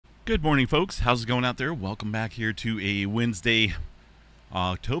Good morning, folks. How's it going out there? Welcome back here to a Wednesday,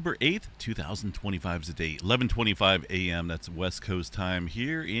 October 8th, 2025 is the date. 11:25 a.m. That's West Coast time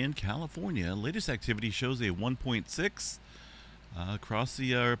here in California. Latest activity shows a 1.6 across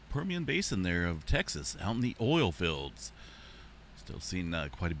the Permian Basin there of Texas, out in the oil fields. Still seeing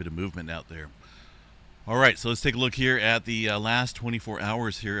quite a bit of movement out there. All right, so let's take a look here at the last 24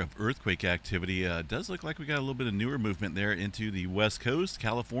 hours here of earthquake activity. It does look like we got a little bit of newer movement there into the West Coast,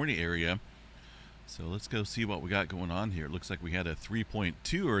 California area. So let's go see what we got going on here. It looks like we had a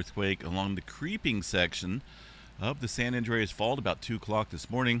 3.2 earthquake along the creeping section of the San Andreas Fault about 2 o'clock this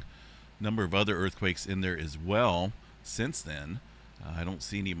morning. Number of other earthquakes in there as well since then. I don't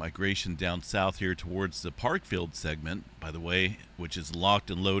see any migration down south here towards the Parkfield segment, by the way, which is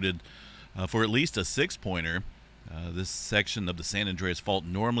locked and loaded for at least a 6-pointer. This section of the San Andreas Fault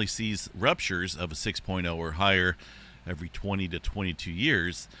normally sees ruptures of a 6.0 or higher every 20 to 22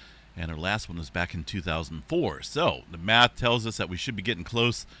 years, and our last one was back in 2004. So the math tells us that we should be getting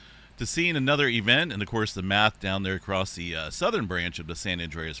close to seeing another event, and of course the math down there across the southern branch of the San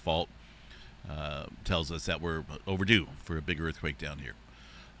Andreas Fault tells us that we're overdue for a big earthquake down here.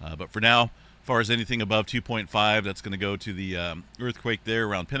 But for now, as far as anything above 2.5, that's going to go to the earthquake there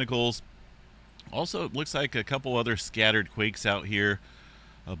around Pinnacles. Also, it looks like a couple other scattered quakes out here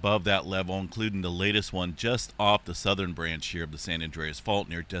above that level, including the latest one just off the southern branch here of the San Andreas Fault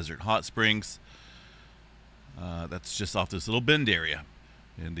near Desert Hot Springs. That's just off this little bend area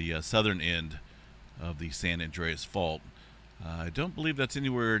in the southern end of the San Andreas Fault. I don't believe that's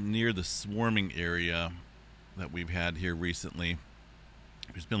anywhere near the swarming area that we've had here recently.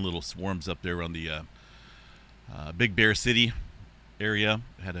 There's been little swarms up there around the Big Bear City area.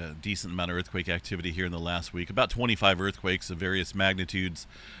 Had a decent amount of earthquake activity here in the last week. About 25 earthquakes of various magnitudes.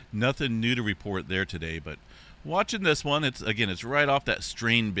 Nothing new to report there today, but watching this one, it's right off that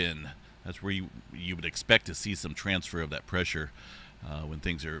strain bin. That's where you would expect to see some transfer of that pressure when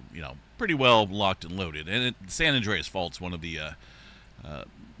things are, pretty well locked and loaded. And San Andreas Fault's one of the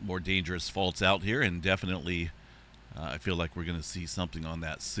more dangerous faults out here, and definitely I feel like we're going to see something on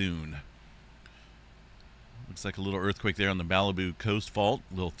that soon. Looks like a little earthquake there on the Malibu Coast Fault,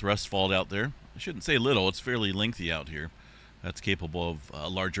 a little thrust fault out there. I shouldn't say little, it's fairly lengthy out here. That's capable of a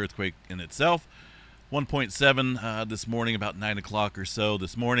large earthquake in itself. 1.7 this morning, about 9 o'clock or so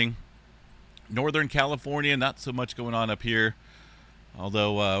this morning. Northern California, not so much going on up here.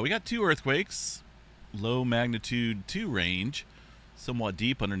 Although we got 2 earthquakes, low magnitude 2 range, somewhat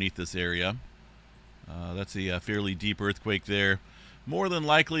deep underneath this area. That's a fairly deep earthquake there. More than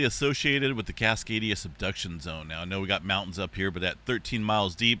likely associated with the Cascadia subduction zone. Now, I know we got mountains up here, but at 13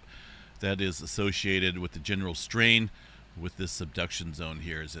 miles deep, that is associated with the general strain with this subduction zone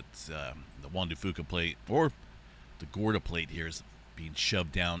here, as it's the Juan de Fuca plate, or the Gorda plate here, is being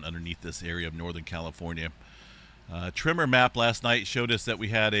shoved down underneath this area of Northern California. Tremor map last night showed us that we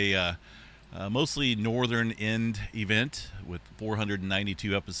had a mostly northern end event with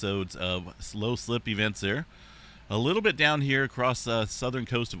 492 episodes of slow slip events there. A little bit down here across the southern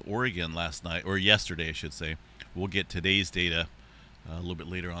coast of Oregon last night, or yesterday, I should say. We'll get today's data a little bit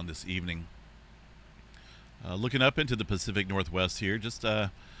later on this evening. Looking up into the Pacific Northwest here, just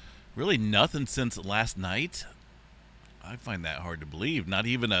really nothing since last night. I find that hard to believe. Not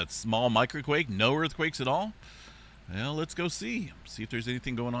even a small microquake, no earthquakes at all. Well, let's go see if there's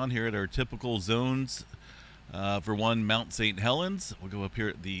anything going on here at our typical zones. For one, Mount St. Helens. We'll go up here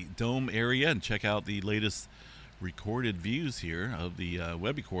at the Dome area and check out the latest recorded views here of the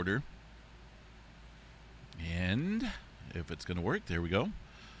web recorder. And if it's going to work, there we go.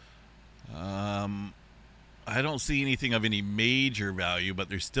 I don't see anything of any major value, but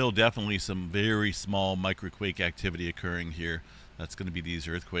there's still definitely some very small microquake activity occurring here. That's going to be these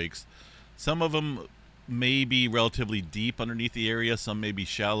earthquakes. Some of them may be relatively deep underneath the area, some may be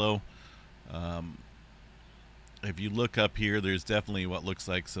shallow. If you look up here, there's definitely what looks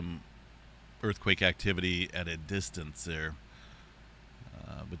like some earthquake activity at a distance there.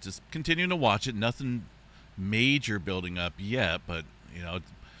 But just continuing to watch it. Nothing major building up yet, but it's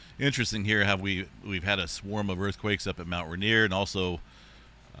interesting here how we've had a swarm of earthquakes up at Mount Rainier and also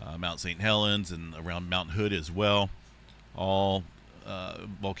Mount St. Helens and around Mount Hood as well. All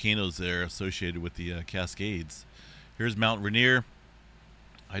volcanoes there associated with the Cascades. Here's Mount Rainier.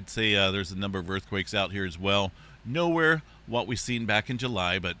 I'd say there's a number of earthquakes out here as well. Nowhere what we've seen back in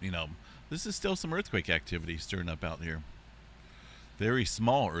July, but this is still some earthquake activity stirring up out here. Very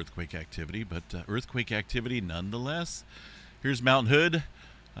small earthquake activity, but earthquake activity nonetheless. Here's Mount Hood.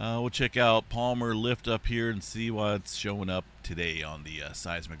 We'll check out Palmer Lift up here and see what's showing up today on the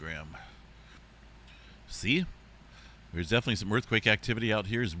seismogram. See? There's definitely some earthquake activity out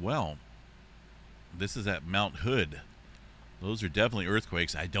here as well. This is at Mount Hood. Those are definitely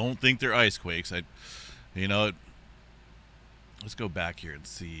earthquakes. I don't think they're ice quakes. Let's go back here and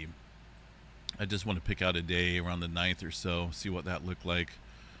see. I just want to pick out a day around the 9th or so, see what that looked like.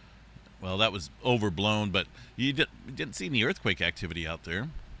 Well, that was overblown, but you didn't see any earthquake activity out there.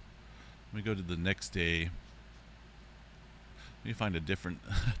 Let me go to the next day. Let me find a different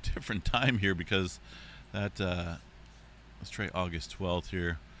different time here, because that let's try August 12th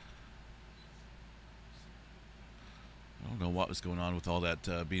here. I don't know what was going on with all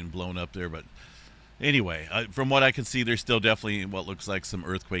that being blown up there, but anyway, from what I can see, there's still definitely what looks like some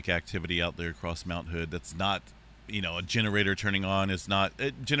earthquake activity out there across Mount Hood. That's not, a generator turning on. It's not.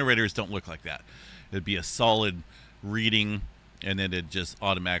 Generators don't look like that. It'd be a solid reading, and then it'd just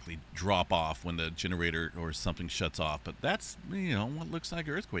automatically drop off when the generator or something shuts off. But that's, what looks like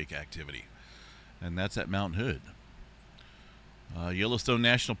earthquake activity. And that's at Mount Hood. Yellowstone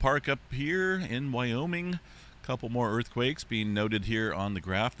National Park up here in Wyoming. A couple more earthquakes being noted here on the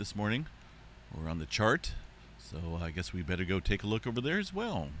graph this morning, or on the chart. So I guess we better go take a look over there as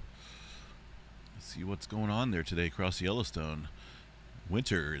well. Let's see what's going on there today across Yellowstone.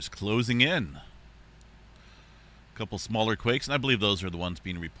 Winter is closing in. A couple smaller quakes, and I believe those are the ones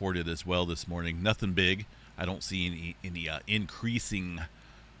being reported as well this morning. Nothing big. I don't see any increasing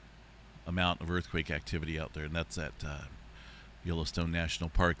amount of earthquake activity out there, and that's at Yellowstone National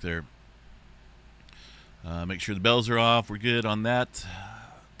Park there. Make sure the bells are off. We're good on that.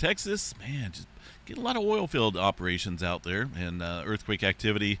 Texas, man, just get a lot of oil field operations out there, and earthquake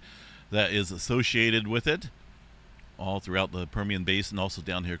activity that is associated with it all throughout the Permian Basin, also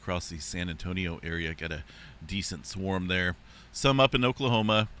down here across the San Antonio area. Got a decent swarm there. Some up in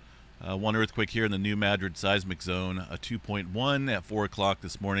Oklahoma. One earthquake here in the New Madrid seismic zone, a 2.1 at 4 o'clock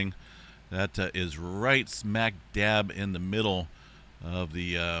this morning. That is right smack dab in the middle of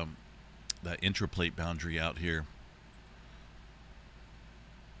the that intraplate boundary out here.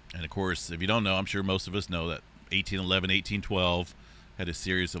 And of course, if you don't know, I'm sure most of us know that 1811, 1812 had a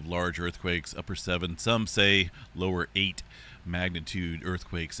series of large earthquakes, upper 7, some say lower 8 magnitude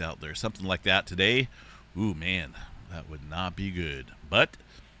earthquakes out there. Something like that today, ooh man, that would not be good. But,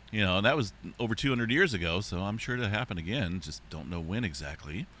 that was over 200 years ago, so I'm sure it'll happen again, just don't know when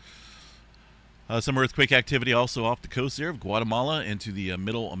exactly. Some earthquake activity also off the coast there of Guatemala into the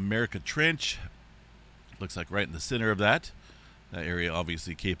Middle America Trench. Looks like right in the center of that. That area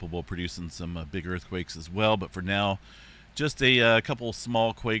obviously capable of producing some big earthquakes as well. But for now, just a couple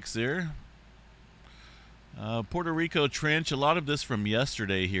small quakes there. Puerto Rico Trench, a lot of this from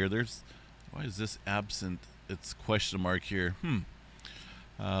yesterday here. Why is this absent? It's question mark here.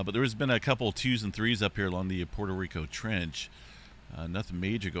 But there has been a couple 2s and 3s up here along the Puerto Rico Trench. Nothing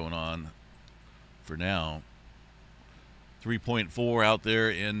major going on for now. 3.4 out there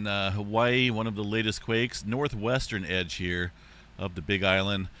in Hawaii, one of the latest quakes, northwestern edge here of the Big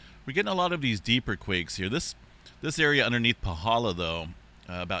Island. We're getting a lot of these deeper quakes here. This area underneath Pahala, though,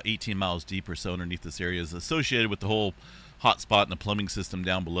 about 18 miles deep or so underneath this area, is associated with the whole hot spot in the plumbing system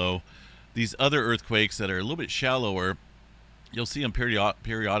down below. These other earthquakes that are a little bit shallower, you'll see them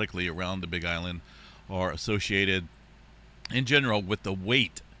periodically around the Big Island, are associated in general with the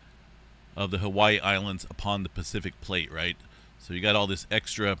weight of the Hawaii Islands upon the Pacific plate, right? So you got all this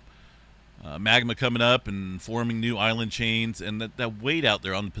extra magma coming up and forming new island chains, and that weight out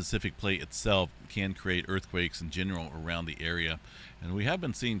there on the Pacific plate itself can create earthquakes in general around the area. And we have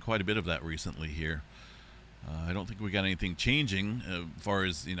been seeing quite a bit of that recently here. I don't think we got anything changing as far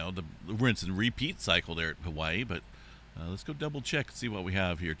as, the rinse and repeat cycle there at Hawaii, but let's go double check and see what we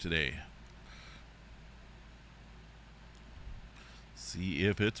have here today. See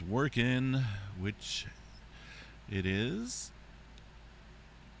if it's working, which it is.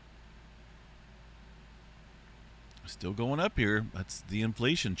 Still going up here. That's the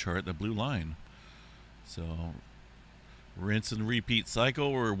inflation chart, the blue line. So rinse and repeat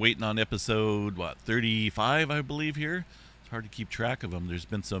cycle. We're waiting on episode 35, I believe, here. It's hard to keep track of them. There's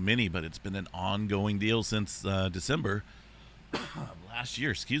been so many, but it's been an ongoing deal since December last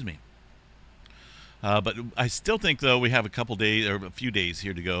year, excuse me. But I still think, though, we have a couple days or a few days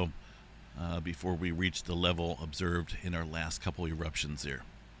here to go before we reach the level observed in our last couple eruptions here.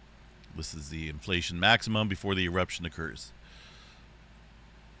 This is the inflation maximum before the eruption occurs.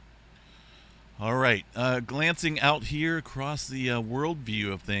 All right, glancing out here across the world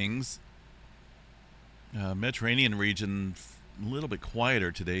view of things, Mediterranean region a little bit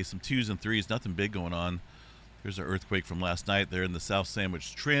quieter today. Some 2s and 3s, nothing big going on. There's an earthquake from last night there in the South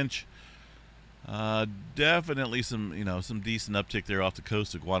Sandwich Trench. Definitely some decent uptick there off the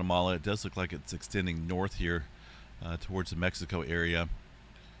coast of Guatemala. It does look like it's extending north here towards the Mexico area,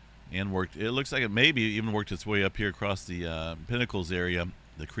 and worked. It looks like it maybe even worked its way up here across the Pinnacles area,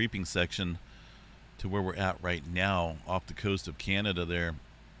 the creeping section, to where we're at right now, off the coast of Canada. There,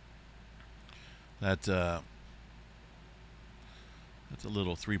 that's a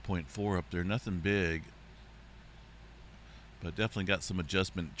little 3.4 up there. Nothing big, but definitely got some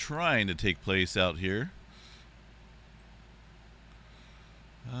adjustment trying to take place out here.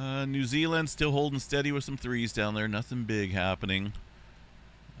 New Zealand still holding steady with some threes down there. Nothing big happening.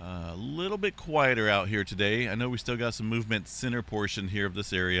 A little bit quieter out here today. I know we still got some movement center portion here of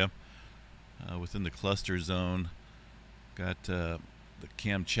this area within the cluster zone. Got the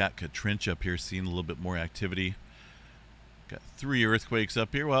Kamchatka Trench up here seeing a little bit more activity. Got 3 earthquakes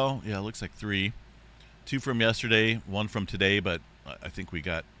up here. Well, yeah, it looks like 3. 2 from yesterday, 1 from today, but I think we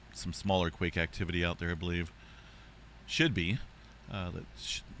got some smaller quake activity out there, I believe. Should be.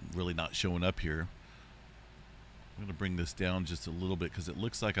 That's really not showing up here. I'm going to bring this down just a little bit because it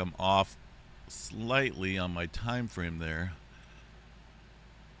looks like I'm off slightly on my time frame there.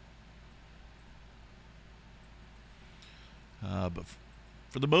 But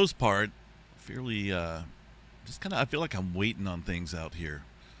for the most part, fairly just kind of, I feel like I'm waiting on things out here.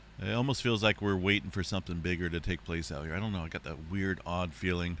 It almost feels like we're waiting for something bigger to take place out here. I don't know. I got that weird, odd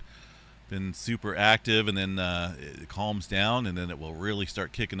feeling. Been super active, and then it calms down, and then it will really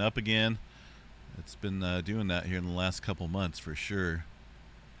start kicking up again. It's been doing that here in the last couple months for sure.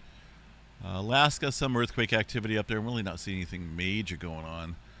 Alaska, some earthquake activity up there. I'm really not seeing anything major going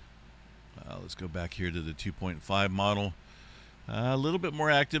on. Let's go back here to the 2.5 model. A little bit more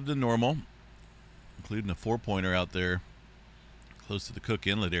active than normal, including a 4-pointer out there close to the Cook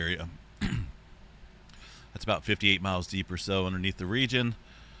Inlet area. That's about 58 miles deep or so underneath the region.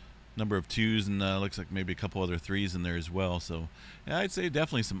 Number of 2s, and looks like maybe a couple other 3s in there as well. So yeah, I'd say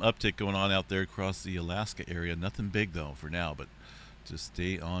definitely some uptick going on out there across the Alaska area. Nothing big though for now, but just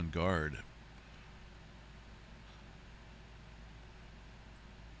stay on guard.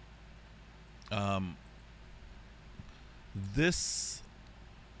 This,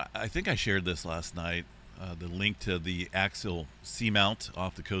 I think I shared this last night, the link to the axial seamount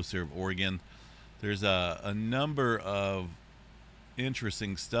off the coast there of Oregon. There's a number of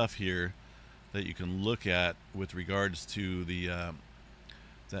interesting stuff here that you can look at with regards to the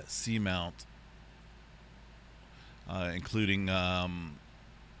that seamount, including well,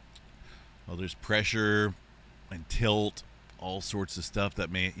 there's pressure and tilt, all sorts of stuff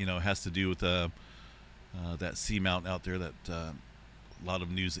that may, has to do with that seamount out there that a lot of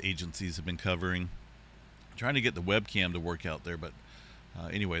news agencies have been covering. I'm trying to get the webcam to work out there, but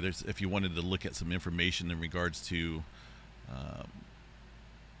anyway, there's, if you wanted to look at some information in regards to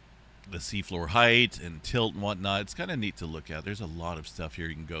the seafloor height and tilt and whatnot, it's kind of neat to look at. There's a lot of stuff here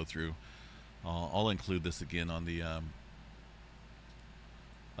you can go through. I'll include this again on the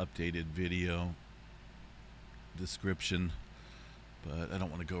updated video description, but I don't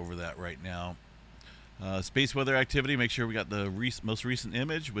want to go over that right now. Space weather activity, make sure we got the most recent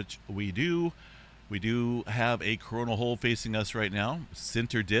image, which we do. We do have a coronal hole facing us right now,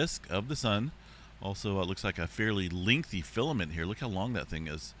 center disk of the sun. Also, it looks like a fairly lengthy filament here. Look how long that thing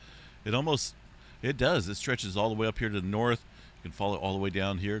is. It does. It stretches all the way up here to the north. You can follow it all the way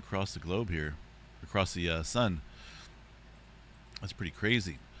down here across the globe here, across the sun. That's pretty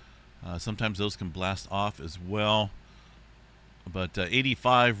crazy. Sometimes those can blast off as well. But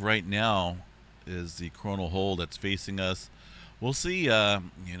 85 right now is the coronal hole that's facing us. We'll see,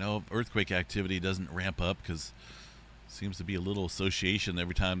 earthquake activity doesn't ramp up because seems to be a little association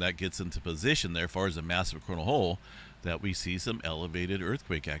every time that gets into position there, as far as a massive coronal hole, that we see some elevated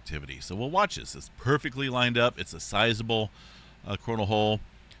earthquake activity. So we'll watch this. It's perfectly lined up. It's a sizable coronal hole.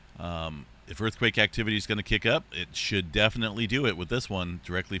 If earthquake activity is going to kick up, it should definitely do it with this one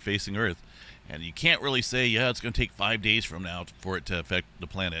directly facing Earth. And you can't really say, yeah, it's going to take 5 days from now for it to affect the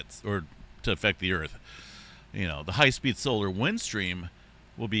planets or to affect the Earth. The high-speed solar wind stream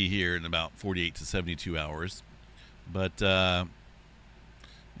will be here in about 48 to 72 hours. But, I'll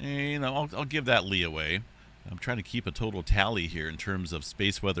give that leeway. I'm trying to keep a total tally here in terms of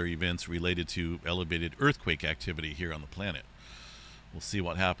space weather events related to elevated earthquake activity here on the planet. We'll see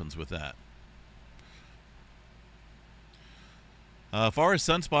what happens with that. As far as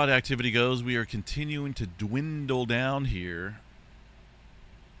sunspot activity goes, we are continuing to dwindle down here.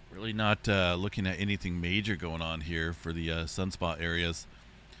 Really not looking at anything major going on here for the sunspot areas.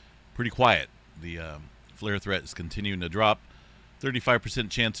 Pretty quiet. The flare threat is continuing to drop.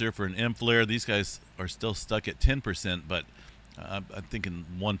 35% chance here for an M flare. These guys are still stuck at 10%, but I'm thinking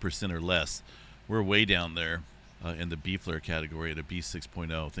 1% or less. We're way down there in the B flare category at a B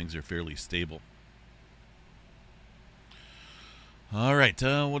 6.0. Things are fairly stable. All right,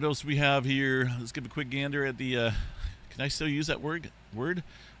 what else we have here? Let's give a quick gander at the. Can I still use that word?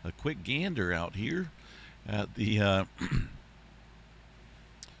 A quick gander out here at the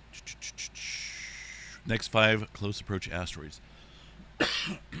next 5 close approach asteroids.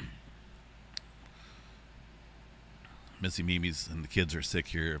 Missy Mimi's and the kids are sick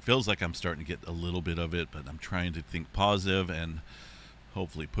here. It feels like I'm starting to get a little bit of it, but I'm trying to think positive and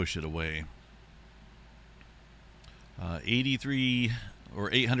hopefully push it away. 83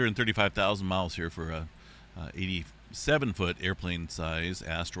 or 835,000 miles here for a 87-foot airplane size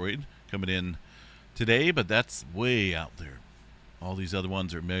asteroid coming in today, but that's way out there. All these other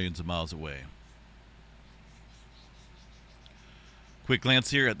ones are millions of miles away. Quick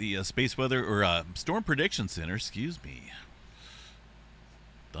glance here at the space weather or storm prediction center. Excuse me.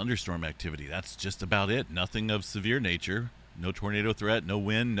 Thunderstorm activity. That's just about it. Nothing of severe nature. No tornado threat. No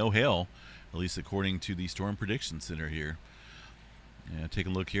wind. No hail. At least according to the storm prediction center here. And take a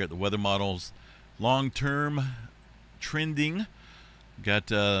look here at the weather models. Long-term trending.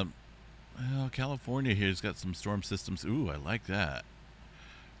 Got California here's got some storm systems. Ooh, I like that.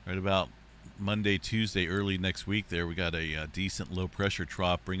 Right about Monday, Tuesday, early next week there, we got a decent low pressure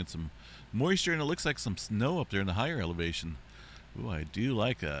trough bringing some moisture, and it looks like some snow up there in the higher elevation. Ooh, I do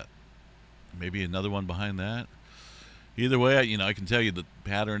like that. Maybe another one behind that. Either way, I can tell you the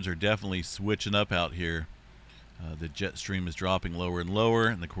patterns are definitely switching up out here. The jet stream is dropping lower and lower,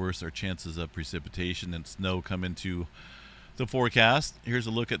 and of course our chances of precipitation and snow come into the forecast. Here's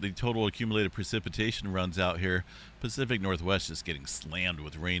a look at the total accumulated precipitation runs out here. Pacific Northwest just getting slammed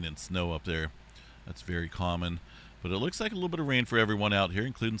with rain and snow up there. That's very common. But it looks like a little bit of rain for everyone out here,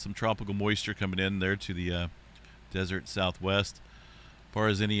 including some tropical moisture coming in there to the desert southwest. As far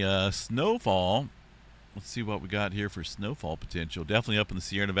as any snowfall, let's see what we got here for snowfall potential. Definitely up in the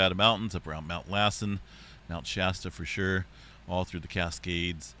Sierra Nevada mountains, up around Mount Lassen, Mount Shasta for sure, all through the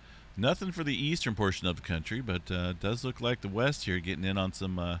Cascades. Nothing for the eastern portion of the country, but it does look like the west here getting in on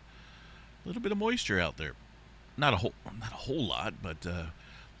some little bit of moisture out there. Not a whole lot, but a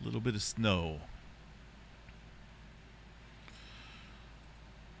little bit of snow.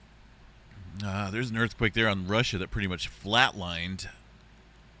 There's an earthquake there on Russia that pretty much flatlined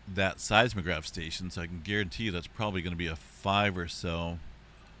that seismograph station, so I can guarantee you that's probably going to be a 5 or so.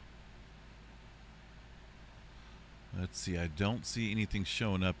 Let's see, I don't see anything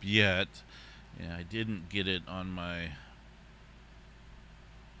showing up yet. Yeah, I didn't get it on my...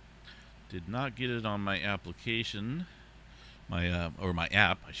 Did not get it on my application. Or my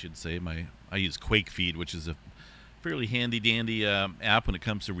app, I should say. I use QuakeFeed, which is a fairly handy-dandy app when it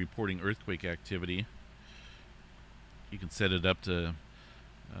comes to reporting earthquake activity. You can set it up to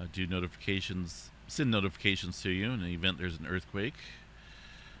do notifications, send notifications to you in the event there's an earthquake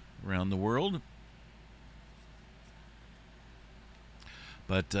around the world.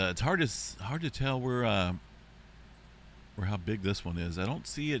 But it's hard to tell where how big this one is. I don't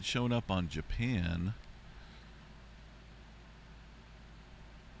see it showing up on Japan.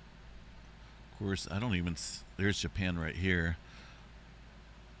 Of course, I don't even. There's Japan right here.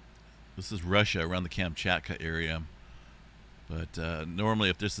 This is Russia around the Kamchatka area. But normally,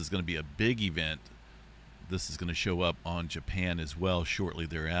 if this is going to be a big event, this is going to show up on Japan as well shortly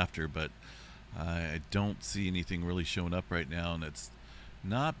thereafter. But I don't see anything really showing up right now, and it's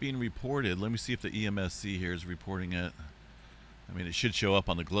not being reported. Let me see if the EMSC here is reporting it. I mean, it should show up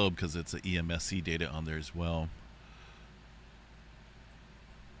on the globe because it's the EMSC data on there as well.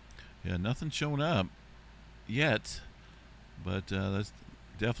 Yeah, nothing showing up yet, but that's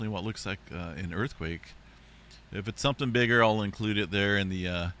definitely what looks like an earthquake. If it's something bigger, I'll include it there in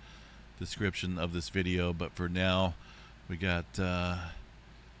the description of this video. But for now, we got...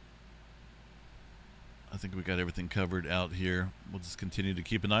 I think we got everything covered out here. We'll just continue to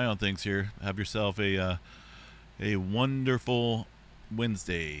keep an eye on things here. Have yourself a wonderful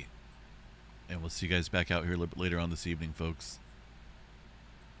Wednesday. And we'll see you guys back out here a little bit later on this evening, folks.